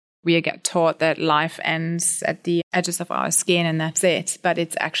We get taught that life ends at the edges of our skin and that's it. But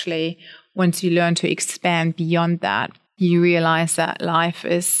it's actually, once you learn to expand beyond that, you realize that life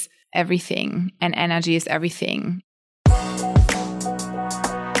is everything and energy is everything.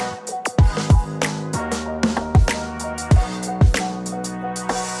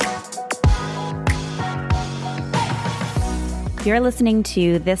 You're listening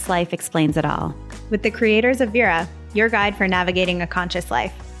to This Life Explains It All with the creators of Vera, your guide for navigating a conscious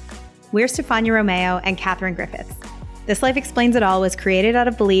life. We're Stefania Romeo and Catherine Griffiths. This Life Explains It All was created out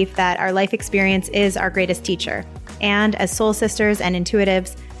of belief that our life experience is our greatest teacher. And as soul sisters and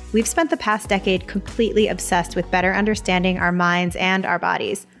intuitives, we've spent the past decade completely obsessed with better understanding our minds and our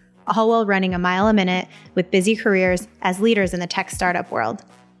bodies, all while running a mile a minute with busy careers as leaders in the tech startup world.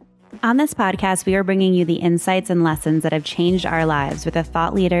 On this podcast, we are bringing you the insights and lessons that have changed our lives with the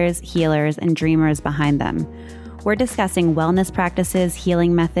thought leaders, healers, and dreamers behind them. We're discussing wellness practices,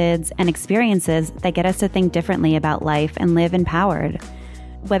 healing methods, and experiences that get us to think differently about life and live empowered.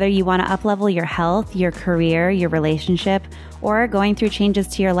 Whether you want to uplevel your health, your career, your relationship, or going through changes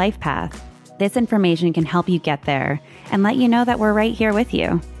to your life path, this information can help you get there and let you know that we're right here with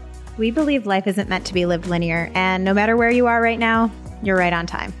you. We believe life isn't meant to be lived linear, and no matter where you are right now, you're right on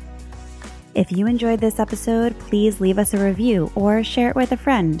time. If you enjoyed this episode, please leave us a review or share it with a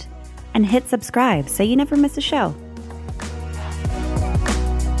friend. And hit subscribe so you never miss a show.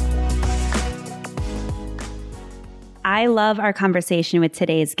 I love our conversation with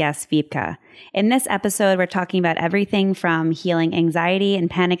today's guest, Wiebke. In this episode, we're talking about everything from healing anxiety and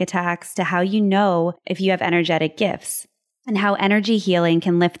panic attacks to how you know if you have energetic gifts, and how energy healing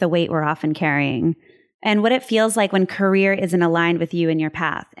can lift the weight we're often carrying, and what it feels like when career isn't aligned with you and your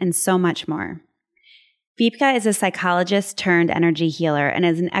path, and so much more. Wiebke is a psychologist turned energy healer and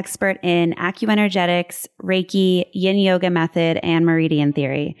is an expert in acuenergetics, Reiki, Yin Yoga method, and meridian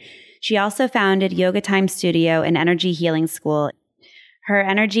theory. She also founded Yoga Time Studio and Energy Healing School. Her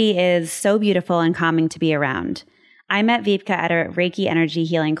energy is so beautiful and calming to be around. I met Wiebke at a Reiki energy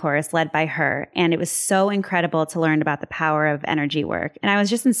healing course led by her, and it was so incredible to learn about the power of energy work. And I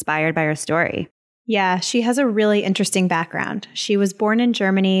was just inspired by her story. Yeah, she has a really interesting background. She was born in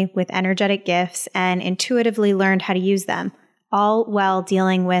Germany with energetic gifts and intuitively learned how to use them, all while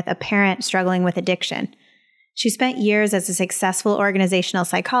dealing with a parent struggling with addiction. She spent years as a successful organizational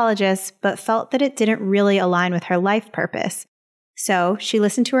psychologist, but felt that it didn't really align with her life purpose. So she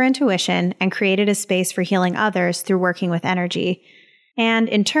listened to her intuition and created a space for healing others through working with energy. And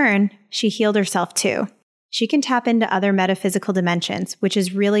in turn, she healed herself too. She can tap into other metaphysical dimensions, which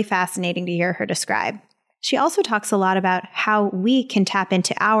is really fascinating to hear her describe. She also talks a lot about how we can tap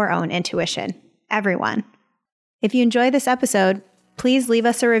into our own intuition, everyone. If you enjoy this episode, please leave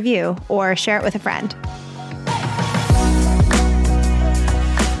us a review or share it with a friend.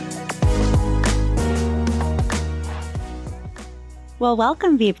 Well,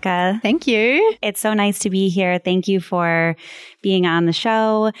 welcome, Wiebke. Thank you. It's so nice to be here. Thank you for being on the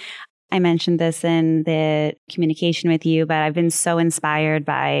show. I mentioned this in the communication with you, but I've been so inspired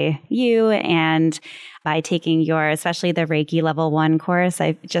by you and by taking your, especially the Reiki Level 1 course.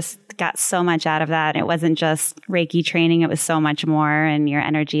 I just got so much out of that. It wasn't just Reiki training. It was so much more, and your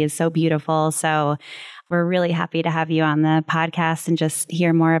energy is so beautiful. So we're really happy to have you on the podcast and just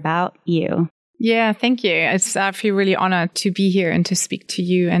hear more about you. Yeah, thank you. I feel really honored to be here and to speak to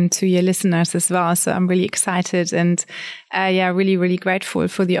you and to your listeners as well. So I'm really excited and really, really grateful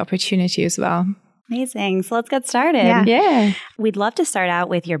for the opportunity as well. Amazing. So let's get started. Yeah. We'd love to start out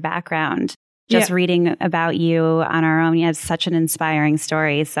with your background. Just reading about you on our own, you have such an inspiring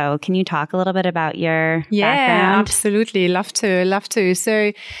story. So can you talk a little bit about your background? Yeah, absolutely. Love to.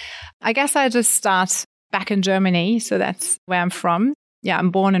 So I guess I just start back in Germany. So that's where I'm from. Yeah,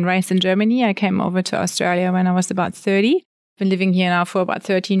 I'm born and raised in Germany. I came over to Australia when I was about 30. Been living here now for about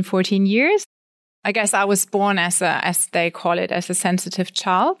 13, 14 years. I guess I was born as they call it, as a sensitive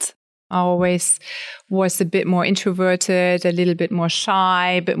child. I always was a bit more introverted, a little bit more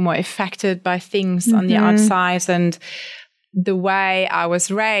shy, a bit more affected by things on the outside. And the way I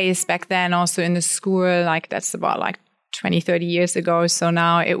was raised back then, also in the school, like that's about like 20, 30 years ago. So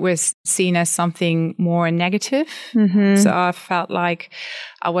now it was seen as something more negative. So I felt like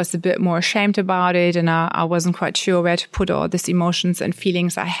I was a bit more ashamed about it, and I wasn't quite sure where to put all these emotions and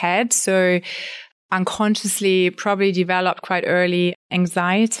feelings I had. So unconsciously probably developed quite early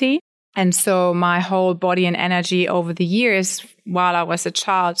anxiety. And so my whole body and energy over the years, while I was a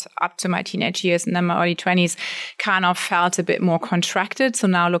child up to my teenage years and then my early 20s, kind of felt a bit more contracted. So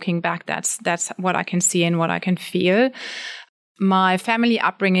now looking back, that's what I can see and what I can feel. My family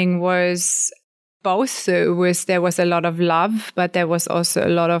upbringing was both. So there was a lot of love, but there was also a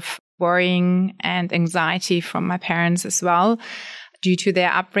lot of worrying and anxiety from my parents as well, due to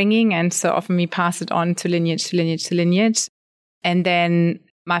their upbringing. And so often we pass it on to lineage to lineage to lineage. And then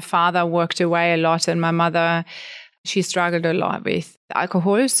my father worked away a lot, and my mother, she struggled a lot with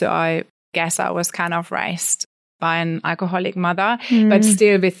alcohol. So I guess I was kind of raised by an alcoholic mother, but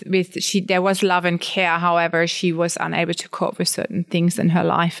still there was love and care. However, she was unable to cope with certain things in her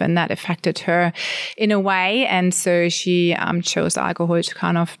life, and that affected her in a way. And so she chose alcohol to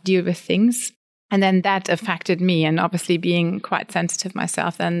kind of deal with things. And then that affected me, and obviously being quite sensitive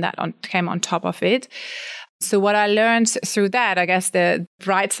myself, then that came on top of it. So what I learned through that, I guess the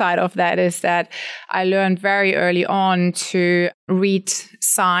bright side of that is that I learned very early on to read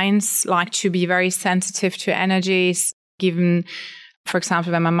signs, like to be very sensitive to energies. Given, for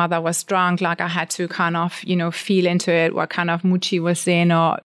example, when my mother was drunk, like I had to kind of, feel into it, what kind of mood she was in,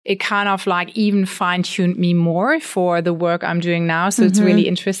 or it kind of like even fine-tuned me more for the work I'm doing now. So it's really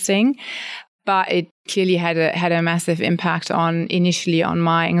interesting. But it clearly had a massive impact initially on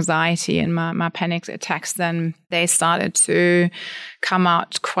my anxiety and my panic attacks. Then they started to come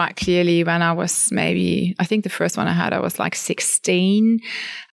out quite clearly when I was I think the first one I was like 16.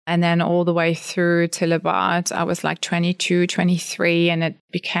 And then all the way through till about, I was like 22, 23, and it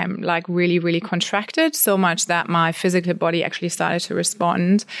became like really, really contracted, so much that my physical body actually started to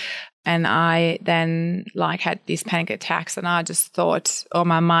respond. And I then had these panic attacks, and I just thought,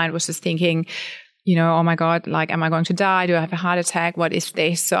 my mind was just thinking, oh my God, am I going to die? Do I have a heart attack? What is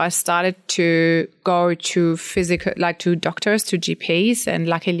this? So I started to go to to doctors, to GPs. And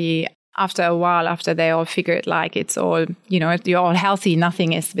luckily, after a while, after they all figured it's all, you're all healthy,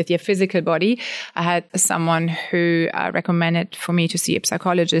 nothing is with your physical body, I had someone who recommended for me to see a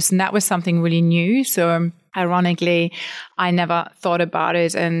psychologist. And that was something really new. So ironically, I never thought about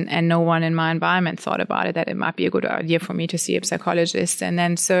it, and no one in my environment thought about it, that it might be a good idea for me to see a psychologist. And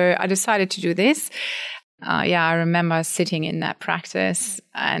then so I decided to do this. I remember sitting in that practice,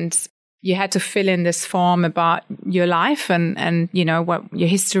 and you had to fill in this form about your life and what your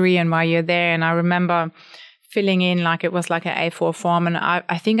history and why you're there. And I remember filling in it was like an A4 form, and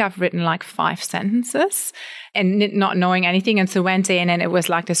I think I've written 5 sentences and not knowing anything. And so went in, and it was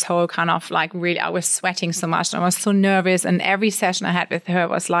this whole kind of really, I was sweating so much, and I was so nervous. And every session I had with her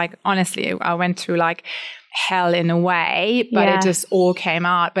was honestly, I went through hell in a way, but it just all came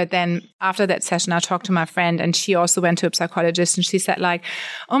out. But then after that session, I talked to my friend, and she also went to a psychologist, and she said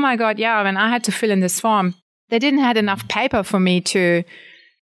oh my God, when I had to fill in this form, they didn't have enough paper for me to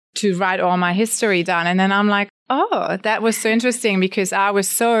write all my history down. And then I'm like, oh, that was so interesting, because I was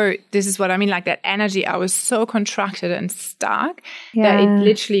this is what I mean, that energy, I was so contracted and stuck that it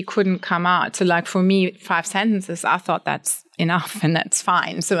literally couldn't come out. So for me, 5 sentences, I thought that's enough and that's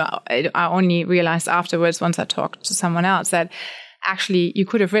fine. So I only realized afterwards, once I talked to someone else, that actually you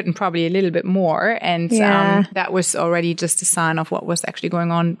could have written probably a little bit more. And that was already just a sign of what was actually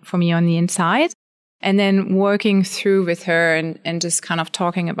going on for me on the inside. And then working through with her and just kind of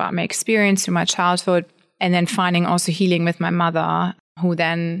talking about my experience through my childhood, and then finding also healing with my mother, who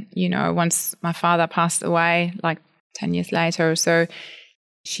then, once my father passed away, 10 years later or so,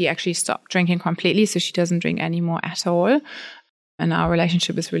 she actually stopped drinking completely. So she doesn't drink anymore at all. And our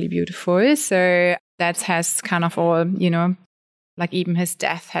relationship is really beautiful. So that has kind of all, even his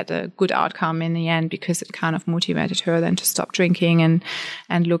death had a good outcome in the end, because it kind of motivated her then to stop drinking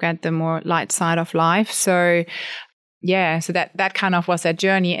and look at the more light side of life. So so that kind of was that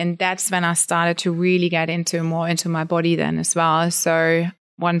journey. And that's when I started to really get into my body then as well. So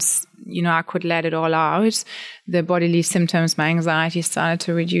once, I could let it all out, the bodily symptoms, my anxiety started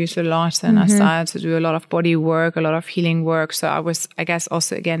to reduce a lot, and I started to do a lot of body work, a lot of healing work. So I was, I guess,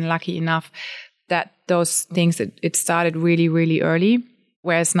 also again, lucky enough that those things, it started really, really early.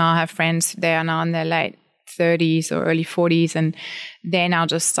 Whereas now I have friends, they are now in their late 30s or early 40s, and they now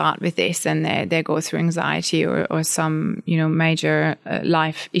just start with this, and they go through anxiety or some major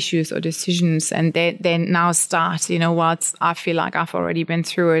life issues or decisions, and they now start what I feel like I've already been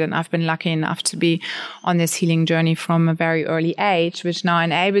through it, and I've been lucky enough to be on this healing journey from a very early age, which now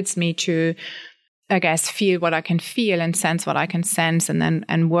enables me to, I guess, feel what I can feel and sense what I can sense,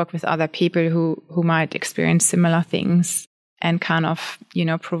 and work with other people who might experience similar things, and kind of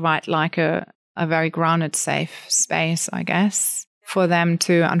provide a very grounded, safe space, I guess, for them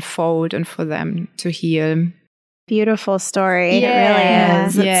to unfold and for them to heal. Beautiful story. It really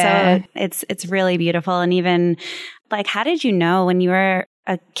is. Yeah. It's really beautiful. And even how did you know when you were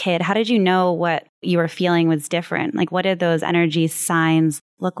a kid, how did you know what you were feeling was different? What did those energy signs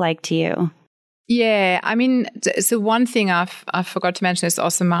look like to you? Yeah, I mean, so one thing I forgot to mention is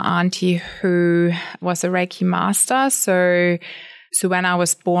also my auntie who was a Reiki master. So when I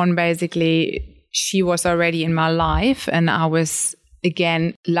was born, basically, she was already in my life, and I was,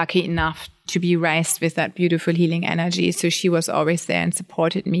 again, lucky enough to be raised with that beautiful healing energy. So she was always there and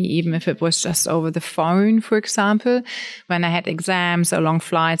supported me, even if it was just over the phone, for example. When I had exams or long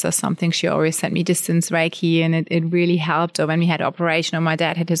flights or something, she always sent me distance Reiki, and it really helped. Or when we had operation, or my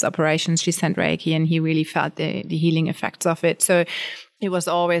dad had his operations, she sent Reiki, and he really felt the healing effects of it. So it was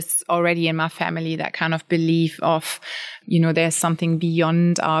always already in my family, that kind of belief of, there's something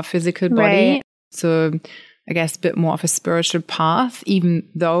beyond our physical body. Right. So I guess a bit more of a spiritual path, even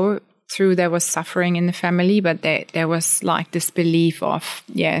though through there was suffering in the family, but there was like this belief of,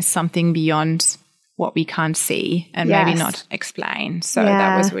 something beyond what we can't see and maybe not explain. So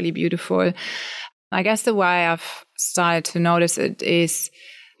that was really beautiful. I guess the way I've started to notice it is,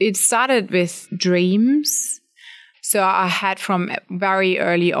 it started with dreams. So I had from very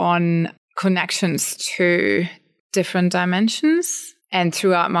early on connections to different dimensions and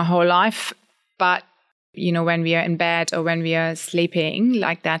throughout my whole life. But when we are in bed or when we are sleeping,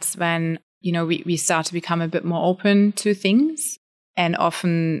 like that's when, we start to become a bit more open to things. And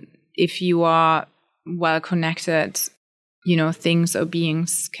often if you are well connected, things or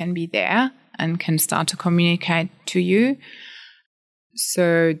beings can be there and can start to communicate to you.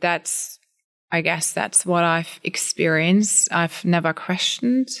 So I guess that's what I've experienced. I've never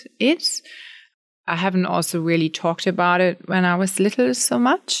questioned it. I haven't also really talked about it when I was little so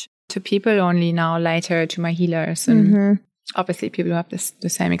much to people, only now later to my healers, and obviously people who have the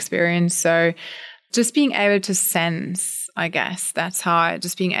same experience. So just being able to sense, I guess that's how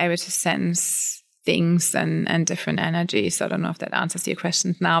just being able to sense things and different energies. I don't know if that answers your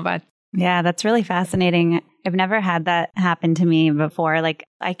questions now, but yeah, that's really fascinating. I've never had that happen to me before. Like,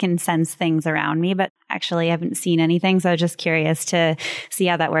 I can sense things around me, but actually I haven't seen anything. So I was just curious to see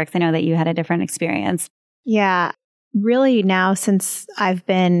how that works. I know that you had a different experience. Yeah. Really now, since I've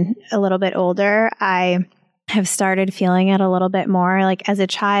been a little bit older, I have started feeling it a little bit more, like as a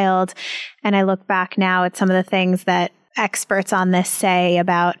child. And I look back now at some of the things that experts on this say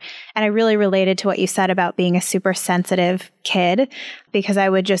about, and I really related to what you said about being a super sensitive kid, because I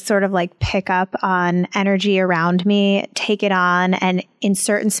would just sort of like pick up on energy around me, take it on. And in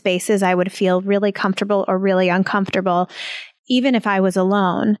certain spaces, I would feel really comfortable or really uncomfortable, even if I was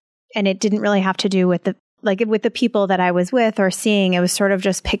alone. And it didn't really have to do with with the people that I was with or seeing. It was sort of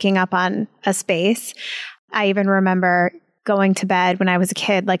just picking up on a space. I even remember going to bed when I was a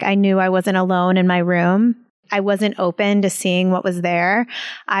kid, like I knew I wasn't alone in my room. I wasn't open to seeing what was there.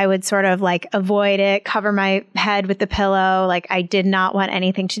 I would sort of like avoid it, cover my head with the pillow. Like I did not want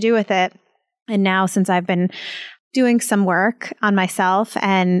anything to do with it. And now, since I've been doing some work on myself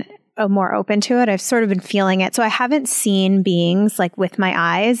and more open to it, I've sort of been feeling it. So I haven't seen beings like with my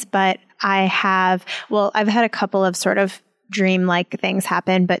eyes, but I've had a couple of sort of dream-like things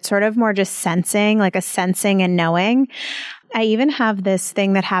happen, but sort of more just sensing, like a sensing and knowing. I even have this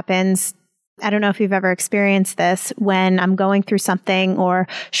thing that happens, I don't know if you've ever experienced this, when I'm going through something or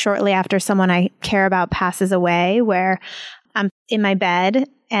shortly after someone I care about passes away, where I'm in my bed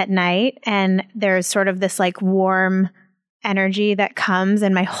at night and there's sort of this like warm energy that comes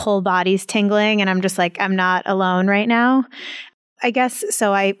and my whole body's tingling and I'm just like, I'm not alone right now. I guess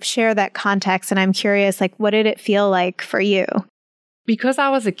so. I share that context and I'm curious, like, what did it feel like for you? Because I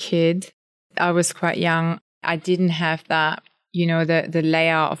was a kid, I was quite young. I didn't have that, the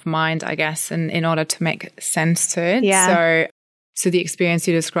layer of mind, I guess, in order to make sense to it. Yeah. So the experience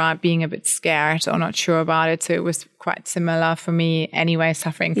you described, being a bit scared or not sure about it. So it was quite similar for me anyway,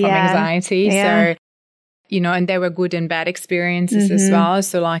 suffering from anxiety. Yeah. So, and there were good and bad experiences as well.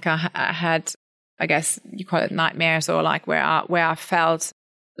 So like I had, I guess you call it nightmares, or like where I felt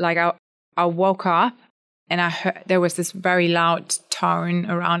like I woke up and I heard there was this very loud tone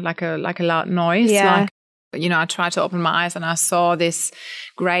around, like a loud noise. Yeah. Like, I tried to open my eyes and I saw this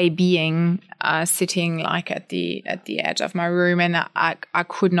gray being sitting like at the edge of my room, and I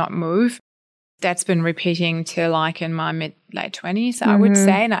could not move. That's been repeating till like in my late 20s, I would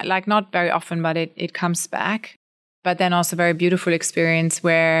say. And like not very often, but it comes back. But then also very beautiful experience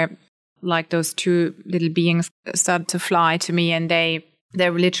where like those two little beings started to fly to me, and they're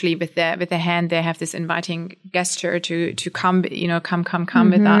literally with their hand, they have this inviting gesture to come,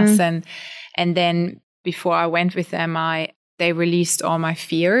 come with us. And then before I went with them, they released all my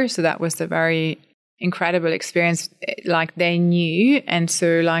fear. So that was a very incredible experience. Like they knew. And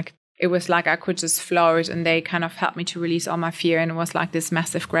so like, it was like I could just float, and they kind of helped me to release all my fear. And it was like this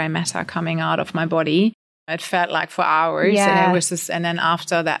massive gray matter coming out of my body. It felt like for hours. Yeah. And it was just, and then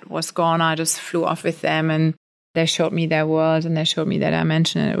after that was gone, I just flew off with them and they showed me their world and they showed me their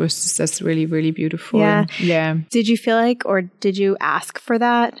dimension. And it was just really, really beautiful. Yeah. Yeah. Did you feel like, or did you ask for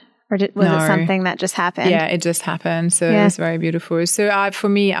that? Or was it something that just happened? Yeah, it just happened. So it was very beautiful. So for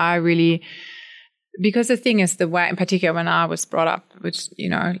me, I really, because the thing is the way, in particular when I was brought up, which, you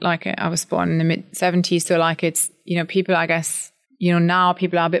know, like I was born in the mid 70s. So like it's, you know, people, I guess, you know, now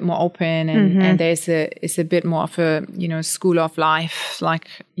people are a bit more open and it's a bit more of a, you know, school of life. Like,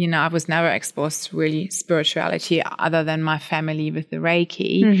 you know, I was never exposed to really spirituality other than my family with the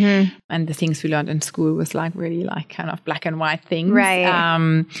Reiki. And the things we learned in school was like really like kind of black and white things.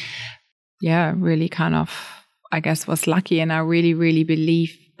 Right. Yeah, really kind of, I guess, was lucky. And I really, really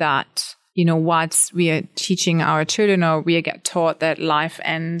believe that, you know, once we are teaching our children or we get taught that life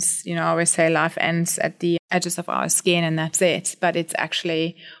ends, you know, I always say life ends at the edges of our skin and that's it. But it's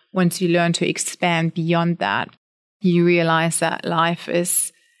actually, once you learn to expand beyond that, you realize that life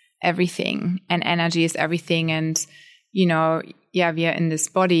is everything and energy is everything. And, you know, yeah, we are in this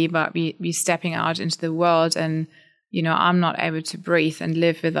body, but we're stepping out into the world and, you know, I'm not able to breathe and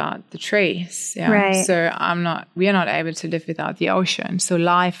live without the trees. Yeah. Right. So we are not able to live without the ocean. So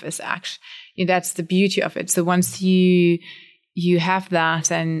life is actually, you know, that's the beauty of it. So once you have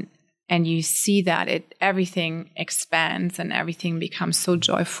that and you see that everything expands and everything becomes so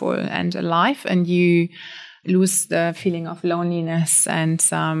joyful and alive and you lose the feeling of loneliness. And,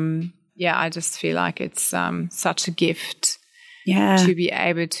 I just feel like it's, such a gift. Yeah. To be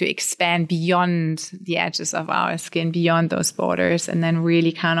able to expand beyond the edges of our skin, beyond those borders, and then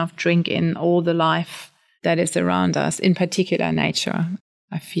really kind of drink in all the life that is around us, in particular nature.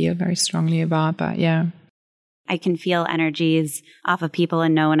 I feel very strongly about, but yeah. I can feel energies off of people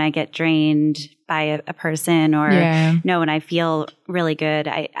and know when I get drained by a person or know when I feel really good.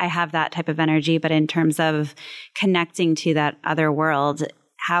 I have that type of energy, but in terms of connecting to that other world,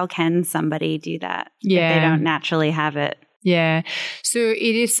 how can somebody do that if they don't naturally have it? Yeah. So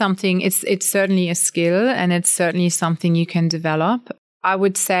it is something, it's certainly a skill and it's certainly something you can develop. I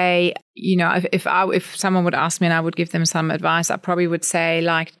would say, you know, if someone would ask me and I would give them some advice, I probably would say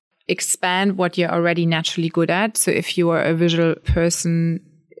like expand what you're already naturally good at. So if you are a visual person,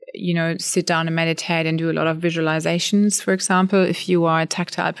 you know, sit down and meditate and do a lot of visualizations, for example. If you are a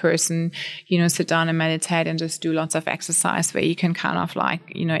tactile person, you know, sit down and meditate and just do lots of exercise where you can kind of like,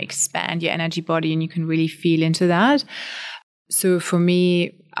 you know, expand your energy body and you can really feel into that. So for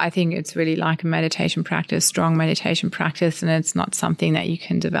me, I think it's really like a meditation practice, strong meditation practice. And it's not something that you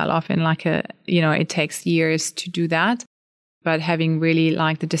can develop in like it takes years to do that. But having really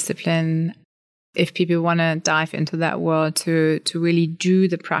like the discipline, if people want to dive into that world to really do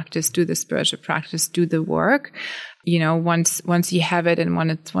the practice, do the spiritual practice, do the work, you know, once you have it and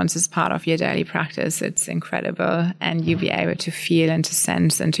once it's part of your daily practice, it's incredible. And you'll be able to feel and to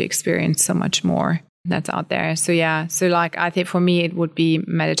sense and to experience so much more that's out there. So yeah, so like I think for me it would be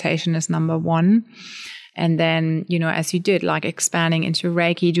meditation is number one. And then, you know, as you did, like expanding into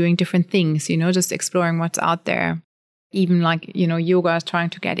Reiki, doing different things, you know, just exploring what's out there. Even like, you know, yoga is trying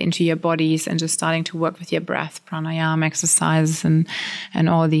to get into your bodies and just starting to work with your breath, pranayama exercises and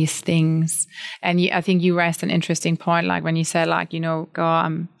all these things. And I think you raised an interesting point, like when you said like, you know,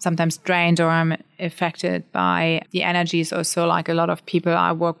 I'm sometimes drained or I'm affected by the energies or so. Like a lot of people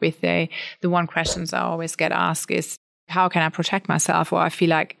I work with, the one questions I always get asked is, how can I protect myself? Or I feel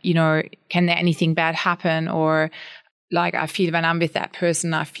like, you know, can there anything bad happen? Or like I feel when I'm with that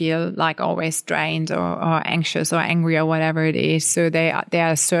person, I feel like always drained or anxious or angry or whatever it is. So there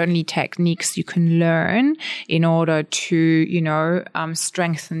are certainly techniques you can learn in order to, you know,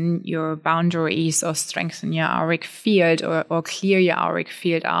 strengthen your boundaries or strengthen your auric field or clear your auric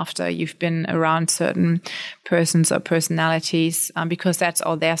field after you've been around certain persons or personalities, because that's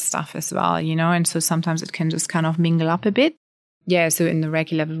all their stuff as well, you know. And so sometimes it can just kind of mingle up a bit. Yeah. So in the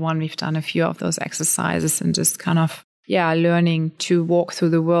Reiki level 1, we've done a few of those exercises and just kind of learning to walk through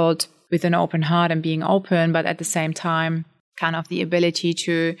the world with an open heart and being open, but at the same time, kind of the ability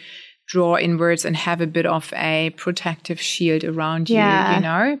to draw inwards and have a bit of a protective shield around you, you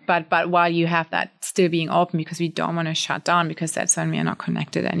know, but while you have that still being open, because we don't want to shut down, because that's when we are not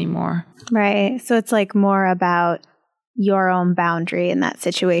connected anymore. Right. So it's like more about your own boundary in that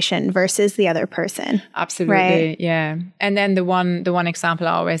situation versus the other person. Absolutely. Right? Yeah. And then the one example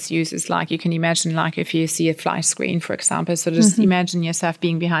I always use is like, you can imagine like if you see a fly screen, for example, so just imagine yourself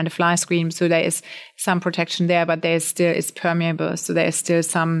being behind a fly screen. So there is some protection there, but it's permeable. So there's still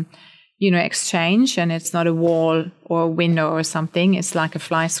some, you know, exchange, and it's not a wall or a window or something. It's like a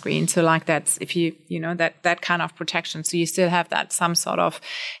fly screen. So like that's, if you know, that kind of protection. So you still have that some sort of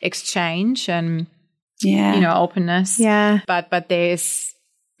exchange. And openness. Yeah. But there's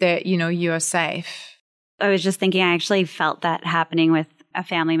you're safe. I was just thinking, I actually felt that happening with a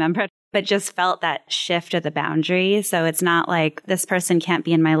family member, but just felt that shift of the boundary. So it's not like this person can't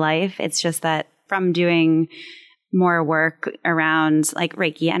be in my life. It's just that from doing more work around like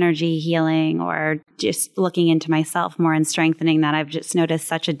Reiki energy healing or just looking into myself more and strengthening that, I've just noticed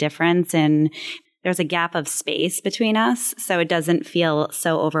such a difference in there's a gap of space between us. So it doesn't feel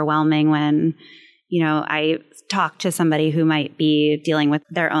so overwhelming when, I talk to somebody who might be dealing with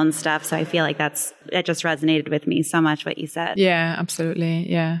their own stuff. So I feel like it just resonated with me so much what you said. Yeah, absolutely.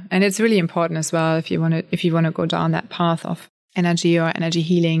 Yeah. And it's really important as well if you want to go down that path of energy or energy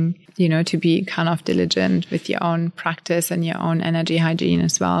healing, to be kind of diligent with your own practice and your own energy hygiene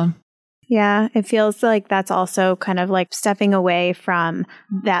as well. Yeah, it feels like that's also kind of like stepping away from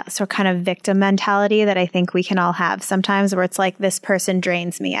that sort of kind of victim mentality that I think we can all have sometimes, where it's like, this person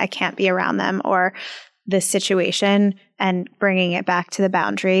drains me, I can't be around them, or this situation, and bringing it back to the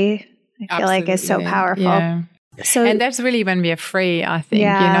boundary, I feel like is so powerful. Yeah. So, and that's really when we are free, I think,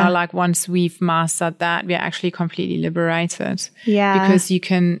 like once we've mastered that, we're actually completely liberated. Yeah. Because you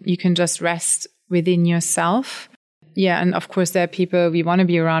can just rest within yourself. Yeah. And of course, there are people we want to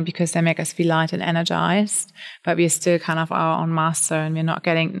be around because they make us feel light and energized, but we're still kind of our own master and we're not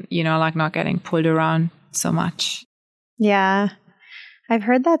getting, not getting pulled around so much. Yeah. I've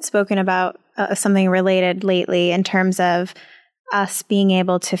heard that spoken about something related lately in terms of us being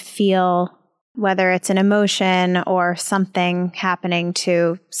able to feel whether it's an emotion or something happening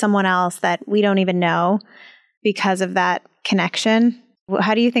to someone else that we don't even know because of that connection.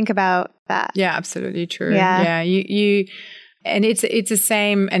 How do you think about that? Yeah, absolutely true. Yeah. You and it's the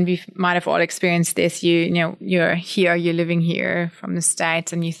same, and we might have all experienced this. You're here, you're living here from the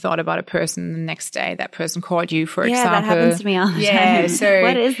States, and you thought about a person the next day. That person called you, for example. Yeah, that happens to me all the time. So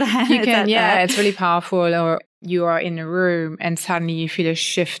what is that? It's really powerful. Or you are in a room and suddenly you feel a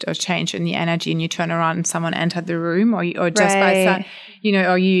shift or change in the energy, and you turn around and someone entered the room, or just by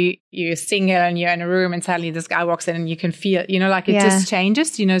or you're single and you're in a room and suddenly this guy walks in and you can feel, it just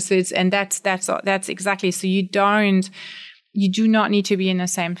changes, so it's, and that's exactly, so you do not need to be in the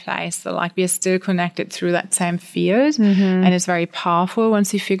same place. So like we are still connected through that same field, and it's very powerful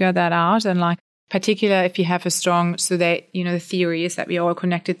once you figure that out. And like, particular if you have a strong, so that, the theory is that we are all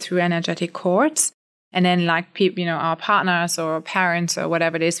connected through energetic cords. And then like people, our partners or parents or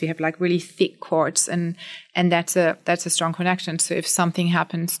whatever it is, we have like really thick cords, and that's a strong connection. So if something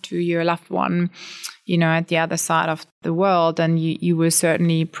happens to your loved one, at the other side of the world, then you will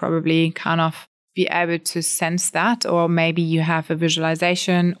certainly probably kind of be able to sense that, or maybe you have a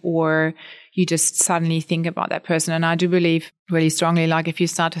visualization, or you just suddenly think about that person. And I do believe really strongly, like if you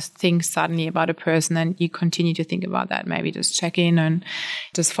start to think suddenly about a person and you continue to think about that, maybe just check in and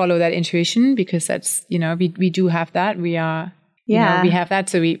just follow that intuition, because that's, we do have that. We are, we have that.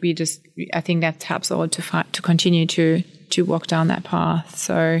 So I think that helps all to continue to walk down that path.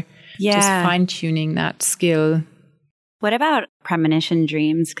 So just fine tuning that skill. What about premonition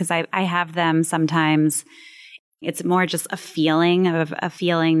dreams? Because I have them sometimes. It's more just a feeling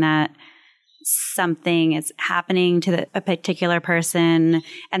that something is happening to a particular person,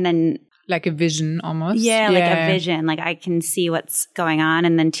 and then like a vision almost. Yeah, like a vision. Like I can see what's going on,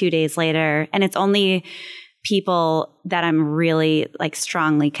 and then 2 days later, and it's only people that I'm really like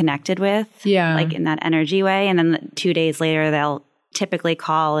strongly connected with, like in that energy way. And then 2 days later, they'll typically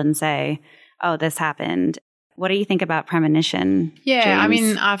call and say, "Oh, this happened." What do you think about premonition? Yeah, dreams? I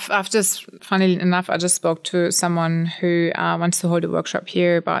mean, I've just, funnily enough, I just spoke to someone who wants to hold a workshop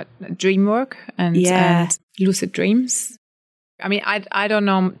here about dream work and lucid dreams. I mean, I don't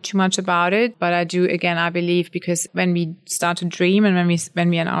know too much about it, but I do, again, I believe, because when we start to dream and when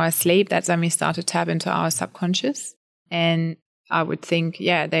we are in our sleep, that's when we start to tap into our subconscious. And I would think,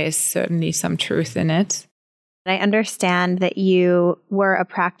 there is certainly some truth in it. I understand that you were a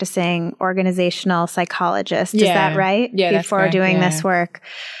practicing organizational psychologist. Is that right? Yeah, before doing this work.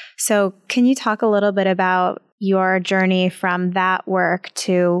 So can you talk a little bit about your journey from that work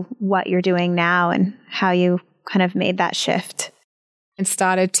to what you're doing now and how you kind of made that shift? It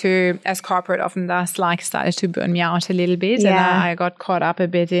started to, as corporate often does, started to burn me out a little bit. And I got caught up a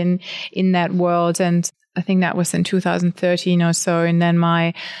bit in that world. And I think that was in 2013 or so. And then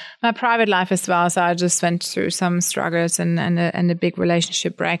my private life as well. So I just went through some struggles and a big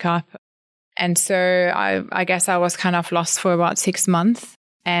relationship breakup. And so I guess I was kind of lost for about 6 months,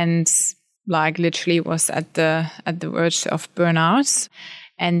 and like literally was at the verge of burnout.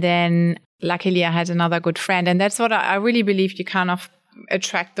 And then luckily I had another good friend. And that's what I really believe, you kind of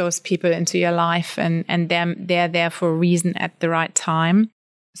attract those people into your life, and they're there for a reason at the right time.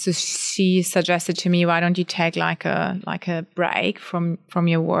 So she suggested to me, why don't you take like a break from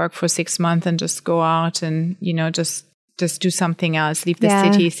your work for 6 months and just go out and, just do something else, leave the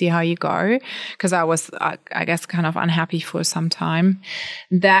city, see how you go. Because I was, I guess, kind of unhappy for some time.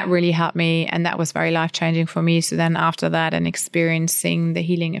 That really helped me, and that was very life-changing for me. So then after that, and experiencing the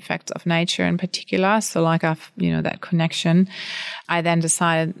healing effects of nature in particular, so like I've, that connection, I then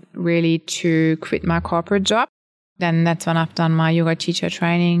decided really to quit my corporate job. Then that's when I've done my yoga teacher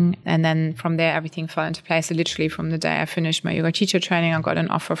training. And then from there, everything fell into place. So literally from the day I finished my yoga teacher training, I got an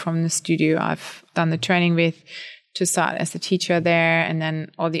offer from the studio I've done the training with to start as a teacher there, and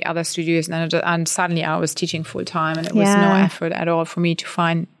then all the other studios. And suddenly I was teaching full time, and it was no effort at all for me to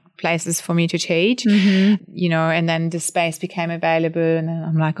find places for me to teach, and then the space became available, and then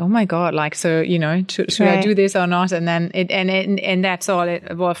I'm like, oh my God, like, so, should I do this or not? And then and that's all it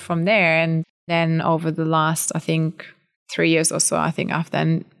evolved from there. And then over the last, I think 3 years or so, I think I've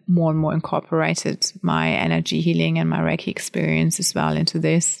then more and more incorporated my energy healing and my Reiki experience as well into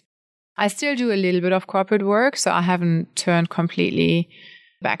this. I still do a little bit of corporate work, so I haven't turned completely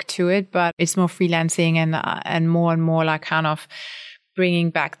back to it, but it's more freelancing and more like kind of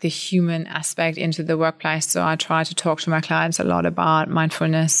bringing back the human aspect into the workplace. So I try to talk to my clients a lot about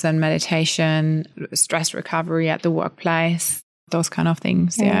mindfulness and meditation, stress recovery at the workplace, those kind of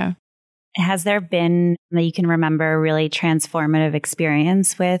things. Yeah. Has there been, that you can remember, a really transformative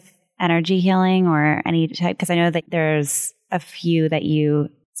experience with energy healing or any type? Because I know that there's a few that you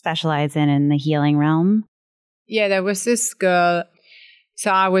specialize in the healing realm. Yeah, there was this girl.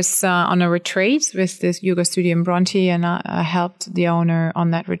 So I was on a retreat with this yoga studio in Bronte, and I helped the owner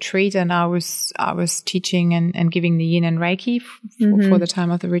on that retreat. And I was teaching and giving the yin and Reiki for the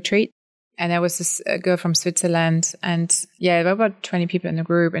time of the retreat. And there was this girl from Switzerland, and there were about 20 people in the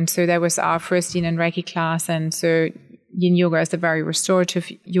group. And so that was our first yin and Reiki class. And so yin yoga is a very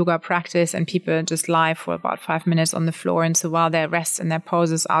restorative yoga practice, and people just lie for about 5 minutes on the floor. And so while they rest in their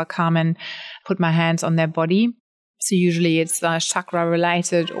poses, I'll come and put my hands on their body. So usually it's chakra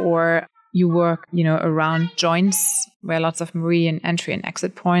related, or you work, around joints where lots of meridian entry and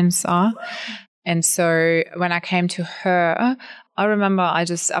exit points are. And so when I came to her, I remember I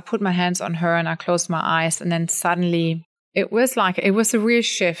put my hands on her and I closed my eyes, and then suddenly it was a real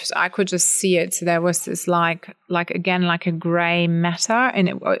shift. I could just see it. So there was this like a gray matter, and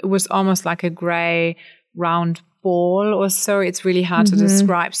it was almost like a gray round ball or so. It's really hard to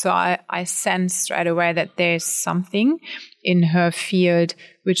describe. So I sensed straight away that there's something in her field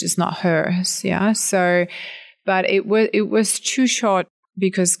which is not hers. Yeah. So, but it was too short,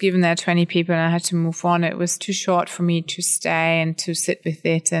 because given there are 20 people and I had to move on, it was too short for me to stay and to sit with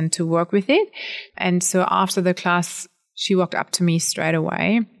it and to work with it. And so after the class, she walked up to me straight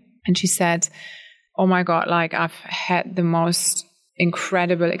away and she said, oh my God, like, I've had the most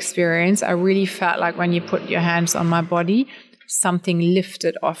incredible experience. I really felt like when you put your hands on my body, something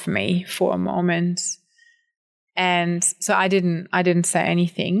lifted off me for a moment. And so I didn't say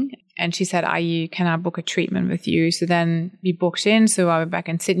anything. And she said, can I book a treatment with you? So then we booked in. So I was back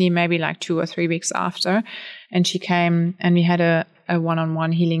in Sydney, maybe like 2 or 3 weeks after. And she came and we had a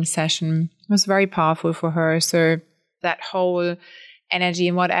one-on-one healing session. It was very powerful for her. So that whole energy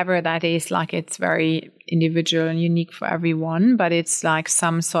and whatever that is, like, it's very individual and unique for everyone, but it's like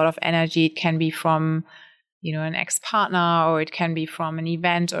some sort of energy. It can be from, an ex-partner, or it can be from an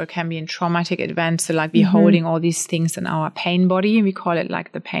event, or it can be a traumatic event. So like we're holding all these things in our pain body. We call it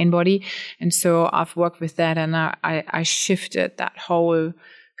like the pain body. And so I've worked with that, and I shifted that whole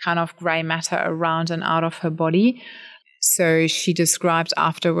kind of gray matter around and out of her body. So she described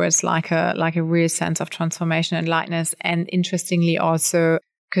afterwards like a real sense of transformation and lightness. And interestingly also,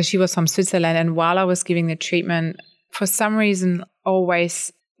 because she was from Switzerland, and while I was giving the treatment, for some reason,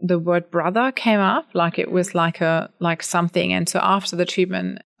 always the word brother came up, like it was like something. And so after the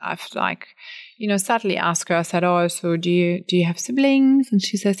treatment, I've subtly asked her, I said, oh, so do you have siblings? And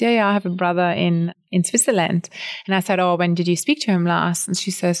she says, yeah, I have a brother in Switzerland. And I said, oh, when did you speak to him last? And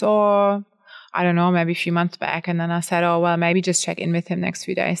she says, oh, I don't know, maybe a few months back. And then I said, oh, well, maybe just check in with him next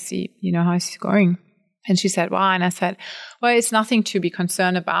few days, see, how he's going. And she said, why? And I said, well, it's nothing to be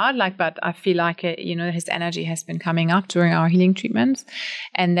concerned about, but I feel like, his energy has been coming up during our healing treatments.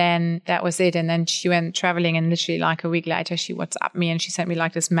 And then that was it. And then she went traveling, and literally like a week later, she WhatsApped me and she sent me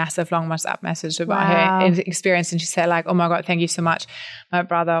like this massive long WhatsApp message about her experience. And she said like, oh my God, thank you so much. My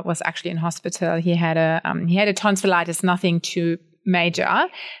brother was actually in hospital. He had a tonsillitis, nothing too major,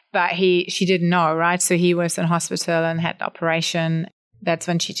 but she didn't know, right? So he was in hospital and had the operation. that's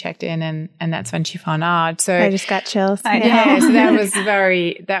when she checked in and that's when she found out. So I just got chills. Yeah, so that was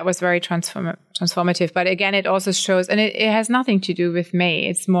very transformative. But again, it also shows, and it has nothing to do with me.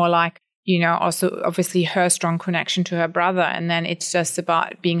 It's more like, also obviously her strong connection to her brother. And then it's just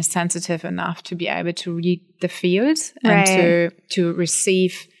about being sensitive enough to be able to read the field and to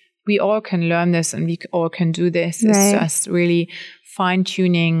receive. We all can learn this and we all can do this. It's just really fine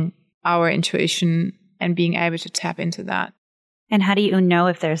tuning our intuition and being able to tap into that. And how do you know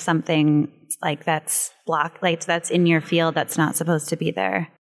if there's something like that's blocked, like that's in your field that's not supposed to be there?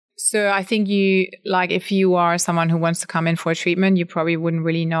 So I think if you are someone who wants to come in for a treatment, you probably wouldn't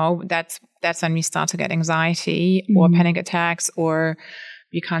really know. That's when we start to get anxiety or panic attacks, or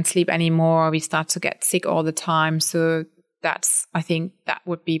we can't sleep anymore. We start to get sick all the time. So I think that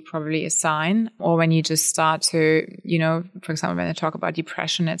would be probably a sign. Or when you just start to, for example, when I talk about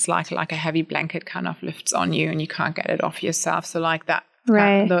depression, it's like a heavy blanket kind of lifts on you and you can't get it off yourself. So like that,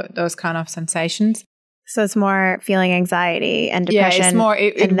 those kind of sensations. So it's more feeling anxiety and depression. Yeah, it's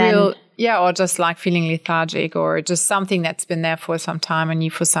more, or just like feeling lethargic, or just something that's been there for some time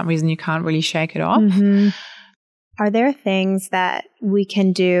and for some reason you can't really shake it off. Mm-hmm. Are there things that we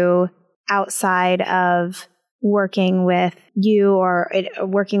can do outside of working with you or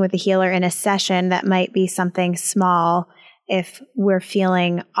working with a healer in a session that might be something small if we're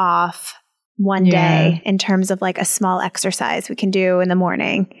feeling off one day, in terms of like a small exercise we can do in the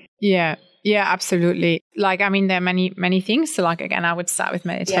morning? Yeah, absolutely. Like, I mean, there are many, many things. So like, again, I would start with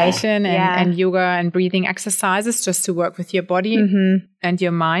meditation and yoga and breathing exercises just to work with your body and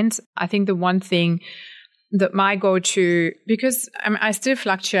your mind. I think the one thing that my go-to, because I still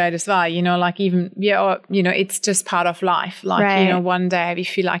fluctuate as well, like even, it's just part of life. Like, one day we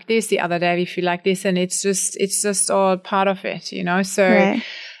feel like this, the other day we feel like this, and it's just all part of it, So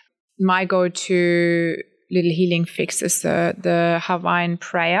my go-to little healing fix is the Hawaiian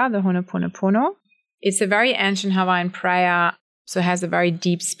prayer, the Ho'oponopono. It's a very ancient Hawaiian prayer, so it has a very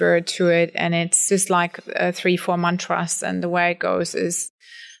deep spirit to it, and it's just like 3-4 mantras, and the way it goes is,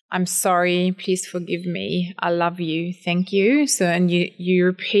 I'm sorry, please forgive me, I love you, thank you. So, and you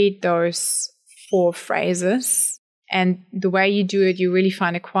repeat those 4 phrases. And the way you do it, you really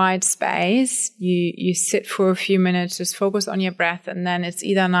find a quiet space. You sit for a few minutes, just focus on your breath. And then it's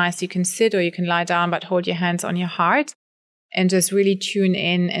either nice, you can sit or you can lie down, but hold your hands on your heart and just really tune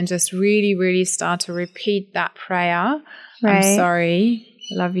in and just really, really start to repeat that prayer. I'm sorry,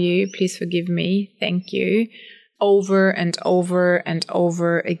 I love you, please forgive me, thank you. Over and over and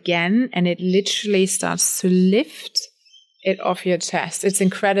over again. And it literally starts to lift it off your chest. It's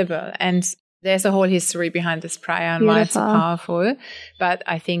incredible. And there's a whole history behind this prayer and why it's so powerful. But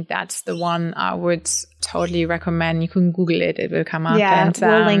I think that's the one I would totally recommend. You can Google it. It will come up. Yeah, and,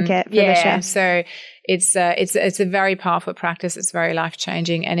 we'll link it for the show. So it's a very powerful practice. It's very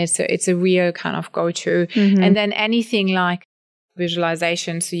life-changing. And it's a real kind of go-to. And then anything like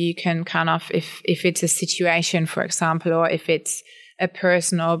visualization, so you can kind of, if it's a situation, for example, or if it's a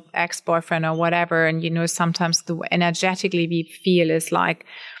person or ex-boyfriend or whatever, and sometimes the energetically we feel is like,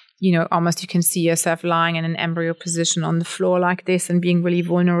 almost you can see yourself lying in an embryo position on the floor like this and being really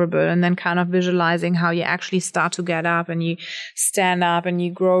vulnerable, and then kind of visualizing how you actually start to get up and you stand up and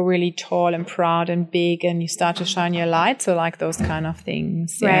you grow really tall and proud and big and you start to shine your light. So like those kind of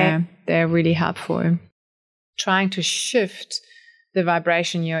things, they're really helpful. Trying to shift the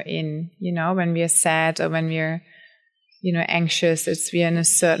vibration you're in, when we're sad or when we're, anxious, we're in a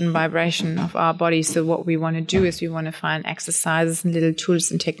certain vibration of our body. So what we want to do is we want to find exercises and little tools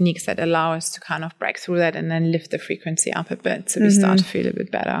and techniques that allow us to kind of break through that and then lift the frequency up a bit so we start to feel a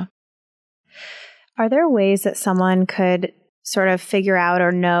bit better. Are there ways that someone could sort of figure out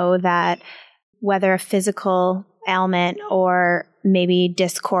or know that whether a physical ailment or maybe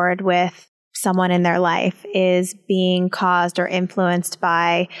discord with someone in their life is being caused or influenced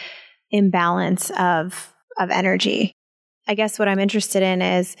by imbalance of energy? I guess what I'm interested in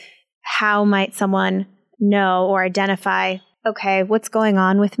is how might someone know or identify, okay, what's going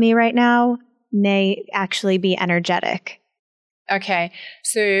on with me right now may actually be energetic. Okay.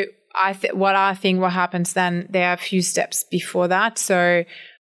 So what I think what happens then, there are a few steps before that. So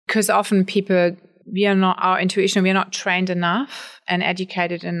because often people, our intuition, we are not trained enough and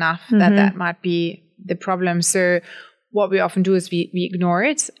educated enough that might be the problem. So what we often do is we ignore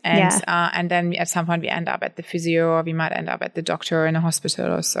it and then at some point we end up at the physio, or we might end up at the doctor in a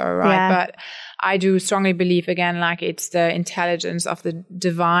hospital or so, right? Yeah. But I do strongly believe, again, like it's the intelligence of the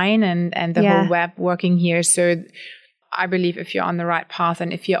divine and the whole web working here. So I believe if you're on the right path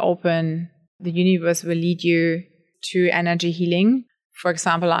and if you're open, the universe will lead you to energy healing. For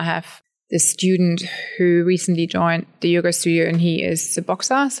example, I have the student who recently joined the yoga studio, and he is a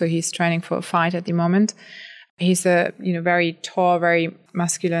boxer, so he's training for a fight at the moment. He's a very tall, very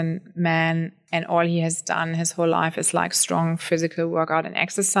masculine man, and all he has done his whole life is like strong physical workout and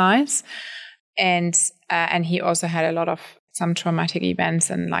exercise. And he also had a lot of some traumatic events,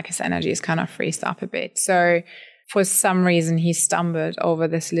 and like his energy is kind of freezed up a bit. So for some reason, he stumbled over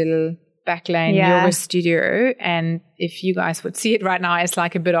this little backlane yoga studio, and if you guys would see it right now, it's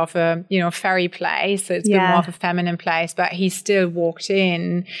like a bit of a fairy place, so it's a bit more of a feminine place, but he still walked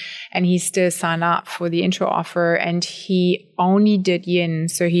in and he still signed up for the intro offer, and he only did yin,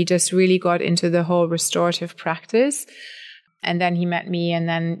 so he just really got into the whole restorative practice. And then he met me, and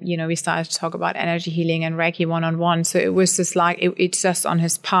then we started to talk about energy healing and Reiki one-on-one. So it was just like it's just on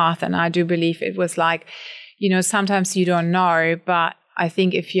his path, and I do believe it was like sometimes you don't know, but I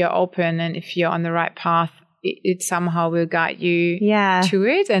think if you're open and if you're on the right path, it somehow will guide you to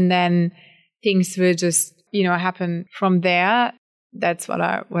it. And then things will just, happen from there. That's what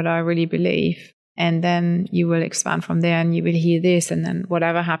I really believe. And then you will expand from there, and you will hear this, and then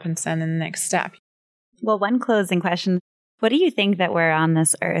whatever happens then in the next step. Well, one closing question. What do you think that we're on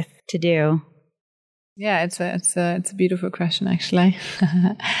this earth to do? Yeah, it's a beautiful question, actually.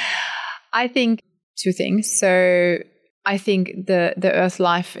 I think two things. So I think the earth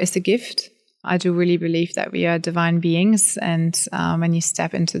life is a gift. I do really believe that we are divine beings, and when you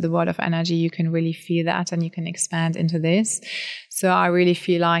step into the world of energy, you can really feel that, and you can expand into this. So I really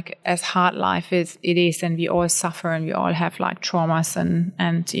feel like as hard life it is, and we all suffer, and we all have like traumas, and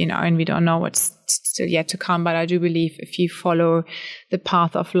and we don't know what's still yet to come. But I do believe if you follow the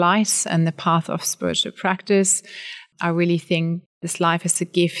path of light and the path of spiritual practice, I really think this life is a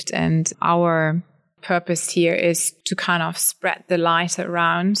gift, and our purpose here is to kind of spread the light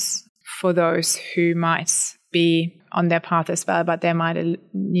around for those who might be on their path as well, but they might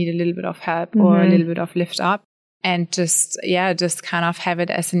need a little bit of help or a little bit of lift up, and just kind of have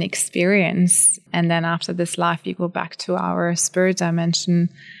it as an experience. And then after this life, we go back to our spirit dimension.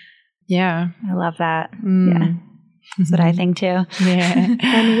 Yeah. I love that. Yeah. That's what I think too. Yeah.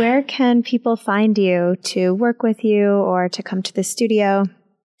 And where can people find you to work with you or to come to the studio?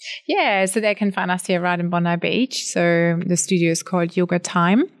 Yeah, so they can find us here right in Bondi Beach. So the studio is called Yoga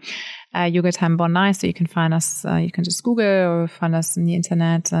Time. Yoga Time Bondi. So you can find us, you can just Google or find us on the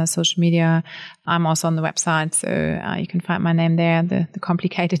internet, social media. I'm also on the website, so you can find my name there, the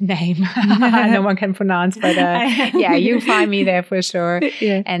complicated name no one can pronounce, but yeah, you'll find me there for sure.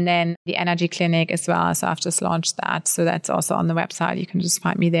 Yeah. And then the energy clinic as well. So I've just launched that. So that's also on the website. You can just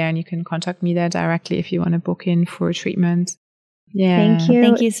find me there, and you can contact me there directly if you want to book in for a treatment. Yeah. Thank you.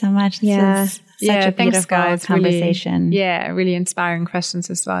 Thank you so much. This is such a beautiful conversation. Really, really inspiring questions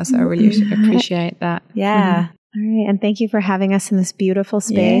as well. So I really appreciate that. Yeah. All right. And thank you for having us in this beautiful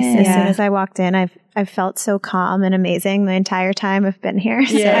space. As soon as I walked in, I've felt so calm and amazing the entire time I've been here.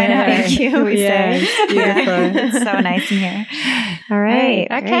 So thank you. It's beautiful. It's so nice in here. All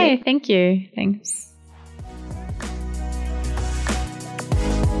right. Okay. Great. Thank you. Thanks.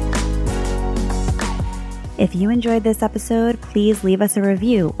 If you enjoyed this episode, please leave us a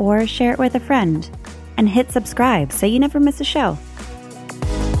review or share it with a friend. And hit subscribe so you never miss a show.